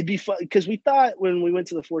 It'd be fun because we thought when we went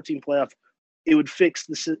to the 14 playoff, it would fix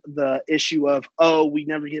the issue of, we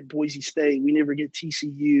never get Boise State. We never get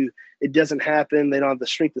TCU. It doesn't happen. They don't have the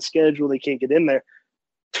strength of schedule. They can't get in there.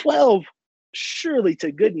 12, surely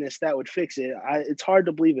to goodness that would fix it. It's hard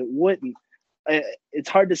to believe it wouldn't. It's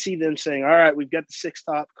hard to see them saying, all right, we've got the 6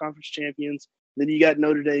 top conference champions. Then you got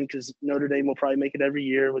Notre Dame, because Notre Dame will probably make it every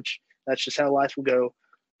year, which that's just how life will go.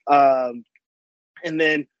 And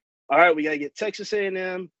then, all right, we got to get Texas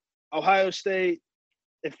A&M, Ohio State.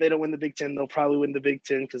 If they don't win the Big Ten, they'll probably win the Big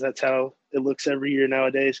Ten, because that's how it looks every year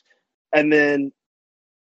nowadays. And then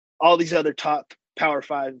all these other top Power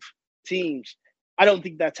 5 teams. I don't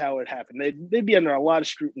think that's how it would happen. They'd be under a lot of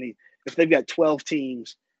scrutiny if they've got 12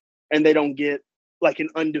 teams and they don't get like an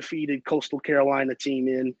undefeated Coastal Carolina team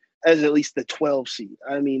in as at least the 12 seed.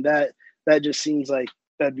 I mean, that just seems like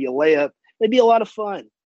that'd be a layup. It'd be a lot of fun,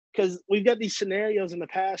 because we've got these scenarios in the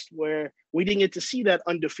past where we didn't get to see that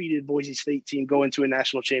undefeated Boise State team go into a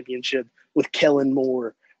national championship with Kellen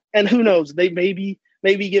Moore. And who knows, they maybe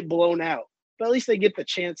get blown out, but at least they get the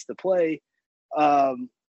chance to play. I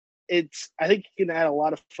think it can add a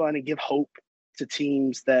lot of fun and give hope to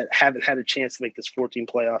teams that haven't had a chance to make this 14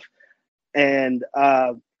 playoff. And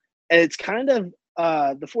it's kind of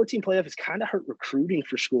the 14 playoff has kind of hurt recruiting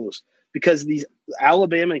for schools, because these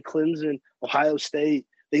Alabama and Clemson, Ohio State,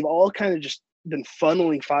 they've all kind of just been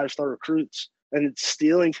funneling 5-star recruits, and it's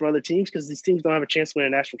stealing from other teams, because these teams don't have a chance to win a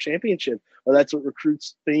national championship, or that's what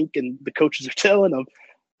recruits think and the coaches are telling them.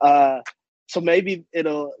 So maybe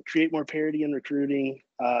it'll create more parity in recruiting,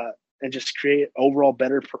 and just create overall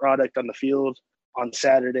better product on the field on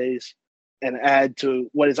Saturdays, and add to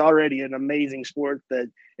what is already an amazing sport that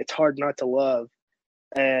it's hard not to love.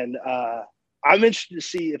 And I'm interested to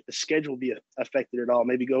see if the schedule will be affected at all.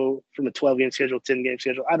 Maybe go from a 12-game schedule, 10-game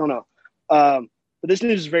schedule. I don't know. But this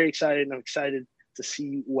news is very exciting. I'm excited to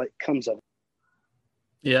see what comes of it.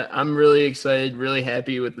 Yeah, I'm really excited, really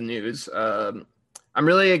happy with the news. I'm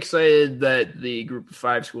really excited that the group of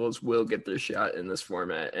 5 schools will get their shot in this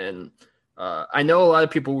format. And I know a lot of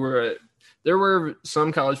people there were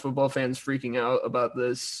some college football fans freaking out about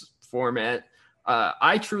this format.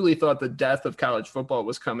 I truly thought the death of college football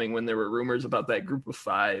was coming when there were rumors about that group of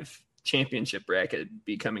 5 championship bracket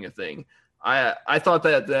becoming a thing. I thought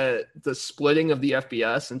that the splitting of the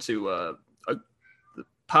FBS into the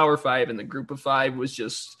Power 5 and the group of 5 was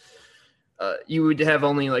just you would have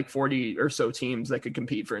only like 40 or so teams that could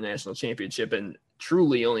compete for a national championship, and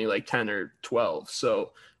truly only like 10 or 12.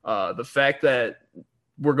 So the fact that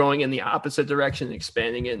we're going in the opposite direction,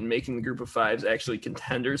 expanding it and making the group of 5s actually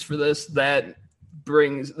contenders for this, that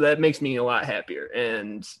makes me a lot happier.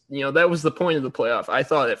 And, that was the point of the playoff. I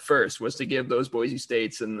thought at first was to give those Boise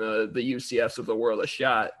States and the UCFs of the world a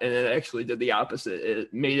shot. And it actually did the opposite.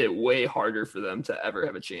 It made it way harder for them to ever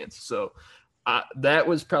have a chance. So that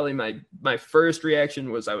was probably my first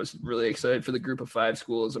reaction. Was I was really excited for the group of 5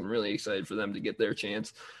 schools. I'm really excited for them to get their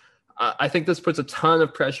chance. I think this puts a ton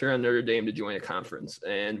of pressure on Notre Dame to join a conference,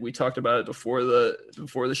 and we talked about it before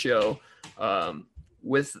the show.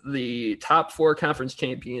 With the top 4 conference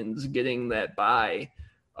champions getting that bye,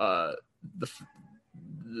 the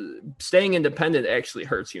staying independent actually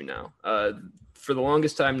hurts you now. For the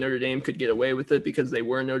longest time, Notre Dame could get away with it because they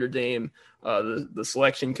were Notre Dame. The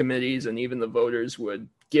selection committees and even the voters would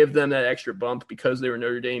give them that extra bump because they were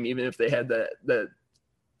Notre Dame, even if they had that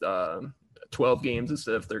 12 games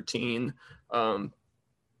instead of 13.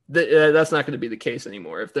 That's not going to be the case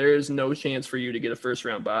anymore. If there is no chance for you to get a first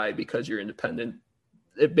round bye because you're independent,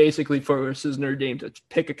 it basically forces Notre Dame to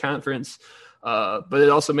pick a conference. But it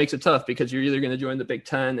also makes it tough because you're either going to join the Big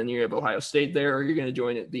Ten and you have Ohio State there, or you're going to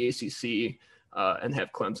join the ACC and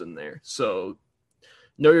have Clemson there. So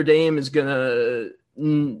Notre Dame is going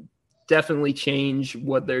to definitely change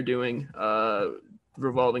what they're doing,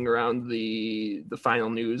 revolving around the final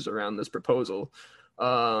news around this proposal.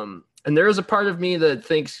 And there is a part of me that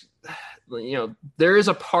thinks, there is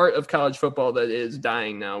a part of college football that is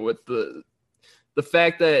dying now with the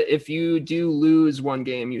fact that if you do lose one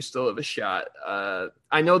game, you still have a shot.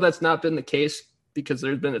 I know that's not been the case because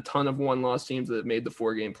there's been a ton of 1-loss teams that have made the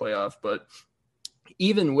 4-game playoff, but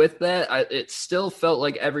even with that, it still felt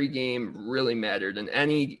like every game really mattered, and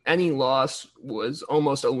any loss was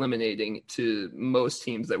almost eliminating to most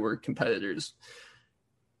teams that were competitors.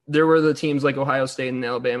 There were the teams like Ohio State and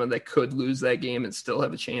Alabama that could lose that game and still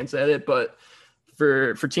have a chance at it, but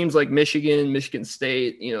for teams like Michigan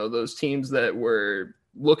State, those teams that were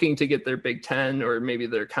looking to get their Big Ten or maybe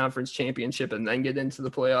their conference championship and then get into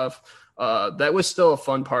the playoff, that was still a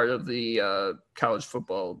fun part of the college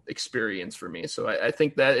football experience for me. So I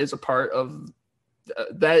think that is a part of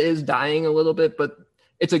that is dying a little bit, but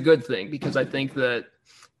it's a good thing because I think that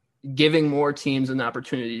giving more teams an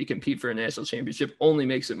opportunity to compete for a national championship only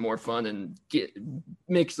makes it more fun and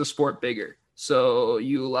makes the sport bigger. So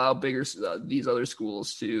you allow these other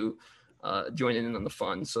schools to join in on the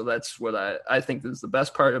fun. So that's what I think is the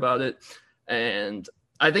best part about it. And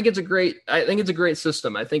I think it's a great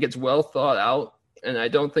system. I think it's well thought out, and I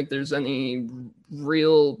don't think there's any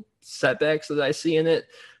real setbacks that I see in it.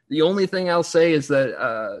 The only thing I'll say is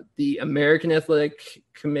that the American Athletic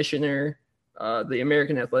Commissioner, the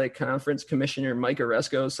American Athletic Conference Commissioner, Mike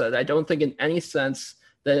Oresco, said, I don't think in any sense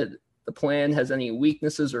that the plan has any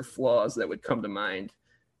weaknesses or flaws that would come to mind.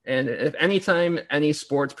 And if anytime any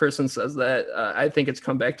sports person says that, I think it's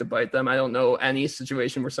come back to bite them. I don't know any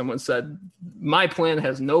situation where someone said, my plan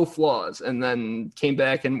has no flaws, and then came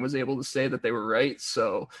back and was able to say that they were right.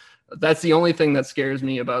 So that's the only thing that scares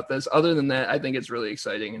me about this. Other than that, I think it's really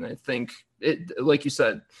exciting. And I think it, like you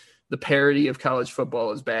said, the parity of college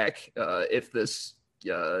football is back if this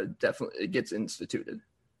definitely gets instituted.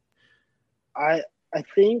 I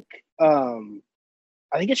think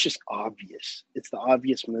it's just obvious. It's the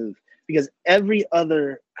obvious move because every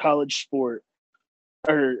other college sport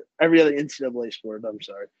or every other NCAA sport,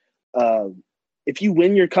 if you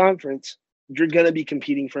win your conference, you're going to be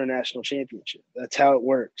competing for a national championship. That's how it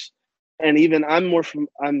works. And even I'm more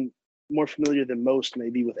familiar than most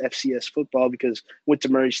maybe with FCS football because I went to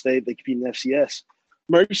Murray State. They compete in FCS.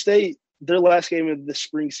 Murray State, their last game of the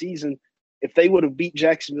spring season, if they would have beat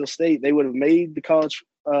Jacksonville State, they would have made the college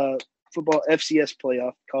football FCS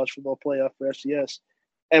playoff, college football playoff for FCS,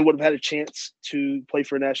 and would have had a chance to play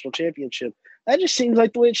for a national championship. That just seems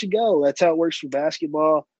like the way it should go. That's how it works for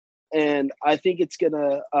basketball. And I think it's going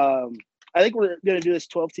to I think we're going to do this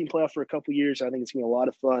 12-team playoff for a couple years. I think it's going to be a lot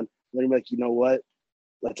of fun. They're like, you know what?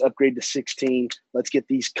 Let's upgrade to 16. Let's get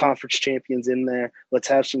these conference champions in there. Let's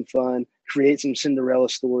have some fun, create some Cinderella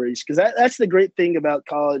stories. Because that's the great thing about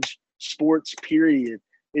college sports, period,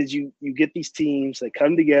 is you get these teams that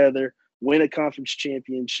come together, win a conference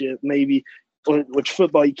championship, maybe, which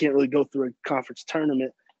football you can't really go through a conference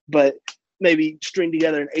tournament, but maybe string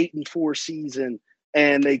together an 8-4 season,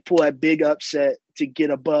 and they pull that big upset to get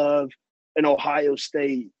above an Ohio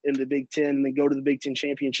State in the Big Ten and then go to the Big Ten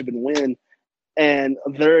championship and win. And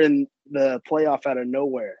they're in the playoff out of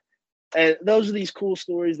nowhere. And those are these cool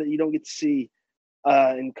stories that you don't get to see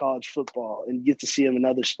in college football, and you get to see them in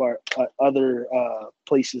other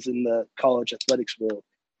places in the college athletics world.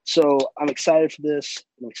 So I'm excited for this.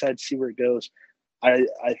 I'm excited to see where it goes. I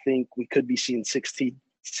think we could be seeing 16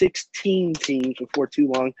 teams before too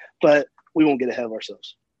long, but we won't get ahead of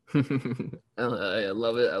ourselves. I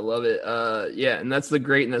love it. Yeah, and that's the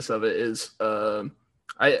greatness of it is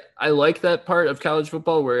I like that part of college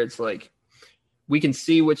football where it's like we can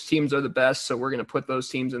see which teams are the best, so we're going to put those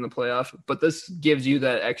teams in the playoff. But this gives you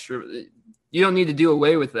that extra – you don't need to do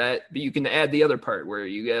away with that, but you can add the other part where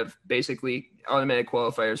you have basically automatic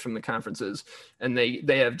qualifiers from the conferences, and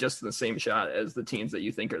they have just the same shot as the teams that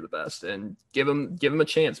you think are the best. And give them a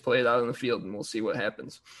chance, play it out on the field, and we'll see what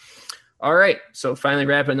happens. All right, so finally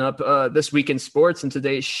wrapping up this week in sports and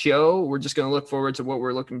today's show, we're just going to look forward to what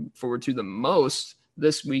we're looking forward to the most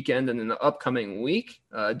this weekend and in the upcoming week.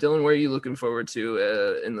 Dylan, what are you looking forward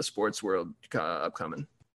to in the sports world upcoming?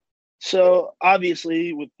 So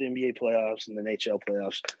obviously with the NBA playoffs and the NHL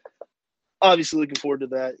playoffs, obviously looking forward to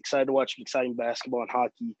that. Excited to watch exciting basketball and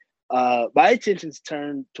hockey. My attention's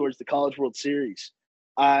turned towards the College World Series.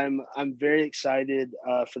 I'm very excited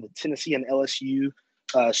for the Tennessee and LSU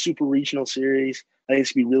Super Regional Series. I think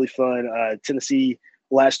it's going to be really fun. Tennessee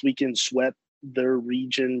last weekend swept their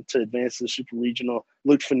region to advance to the Super Regional.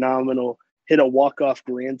 Looked phenomenal. Hit a walk-off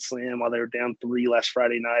grand slam while they were down 3 last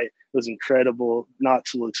Friday night. It was incredible.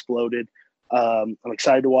 Knoxville exploded. I'm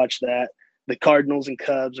excited to watch that. The Cardinals and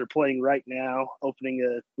Cubs are playing right now, opening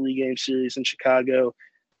a 3-game series in Chicago.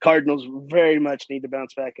 Cardinals very much need to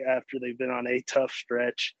bounce back after they've been on a tough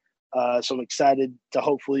stretch. So I'm excited to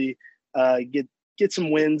hopefully get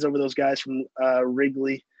some wins over those guys from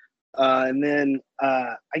Wrigley. And then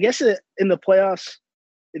I guess in the playoffs,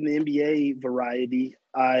 in the NBA variety,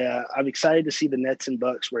 I'm excited to see the Nets and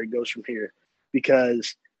Bucks where it goes from here,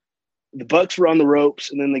 because the Bucks were on the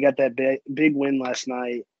ropes, and then they got that big win last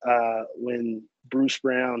night when Bruce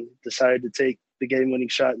Brown decided to take the game-winning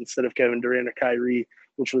shot instead of Kevin Durant or Kyrie,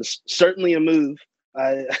 which was certainly a move.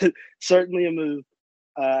 Certainly a move.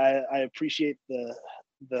 I appreciate the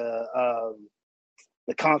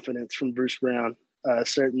confidence from Bruce Brown,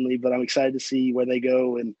 certainly, but I'm excited to see where they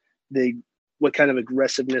go and what kind of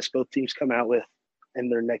aggressiveness both teams come out with in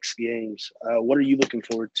their next games. What are you looking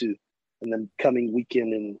forward to in the coming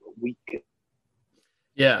weekend and week?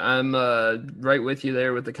 Yeah, I'm right with you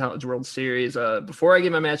there with the College World Series. Before I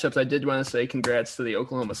get my matchups, I did want to say congrats to the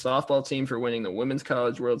Oklahoma softball team for winning the Women's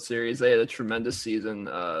College World Series. They had a tremendous season,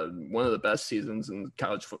 one of the best seasons in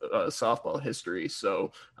college softball history.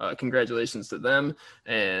 So congratulations to them.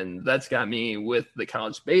 And that's got me with the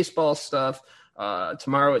college baseball stuff.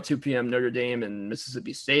 Tomorrow at 2 p.m., Notre Dame and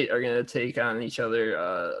Mississippi State are going to take on each other.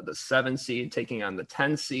 The 7 seed taking on the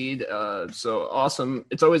 10 seed. So awesome.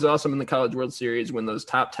 It's always awesome in the College World Series when those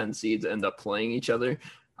top 10 seeds end up playing each other.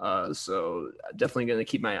 So definitely going to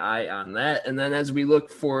keep my eye on that. And then as we look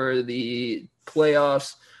for the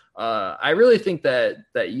playoffs, I really think that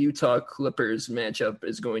Utah Clippers matchup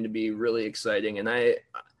is going to be really exciting. And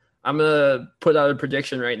I'm going to put out a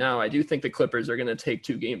prediction right now. I do think the Clippers are going to take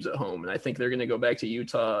 2 games at home, and I think they're going to go back to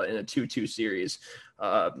Utah in a 2-2 series.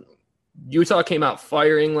 Utah came out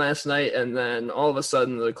firing last night, and then all of a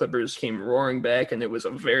sudden the Clippers came roaring back, and it was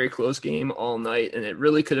a very close game all night, and it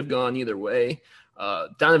really could have gone either way.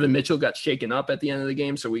 Donovan Mitchell got shaken up at the end of the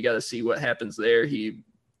game, so we got to see what happens there. He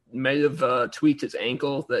might have tweaked his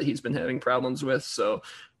ankle that he's been having problems with, so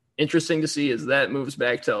interesting to see as that moves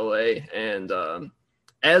back to LA. And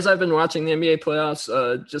as I've been watching the NBA playoffs,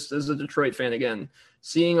 just as a Detroit fan again,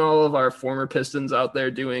 seeing all of our former Pistons out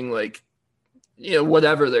there doing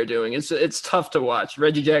whatever they're doing, it's tough to watch.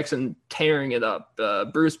 Reggie Jackson tearing it up.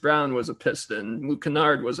 Bruce Brown was a Piston. Luke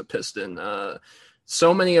Kennard was a Piston.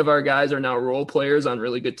 So many of our guys are now role players on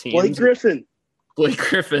really good teams. Blake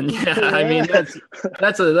Griffin. Yeah. I mean,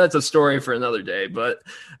 that's a story for another day, but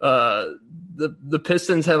the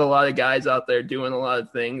Pistons have a lot of guys out there doing a lot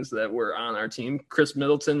of things that were on our team. Chris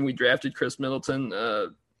Middleton, we drafted Chris Middleton.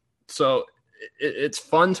 So it's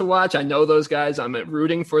fun to watch. I know those guys. I'm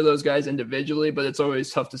rooting for those guys individually, but it's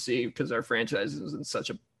always tough to see because our franchise is in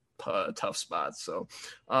such a tough spot. So,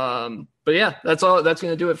 but yeah, that's all. That's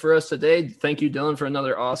going to do it for us today. Thank you, Dylan, for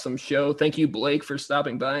another awesome show. Thank you, Blake, for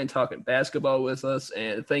stopping by and talking basketball with us.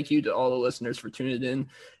 And thank you to all the listeners for tuning in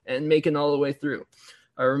and making all the way through.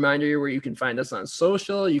 A reminder where you can find us on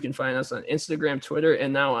social. You can find us on Instagram, Twitter,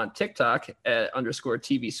 and now on TikTok at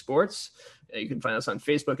 _TV Sports. You can find us on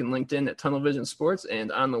Facebook and LinkedIn at Tunnel Vision Sports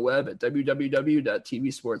and on the web at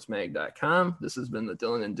www.tvsportsmag.com. This has been the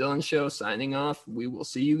Dylan and Dylan Show signing off. We will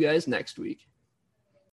see you guys next week.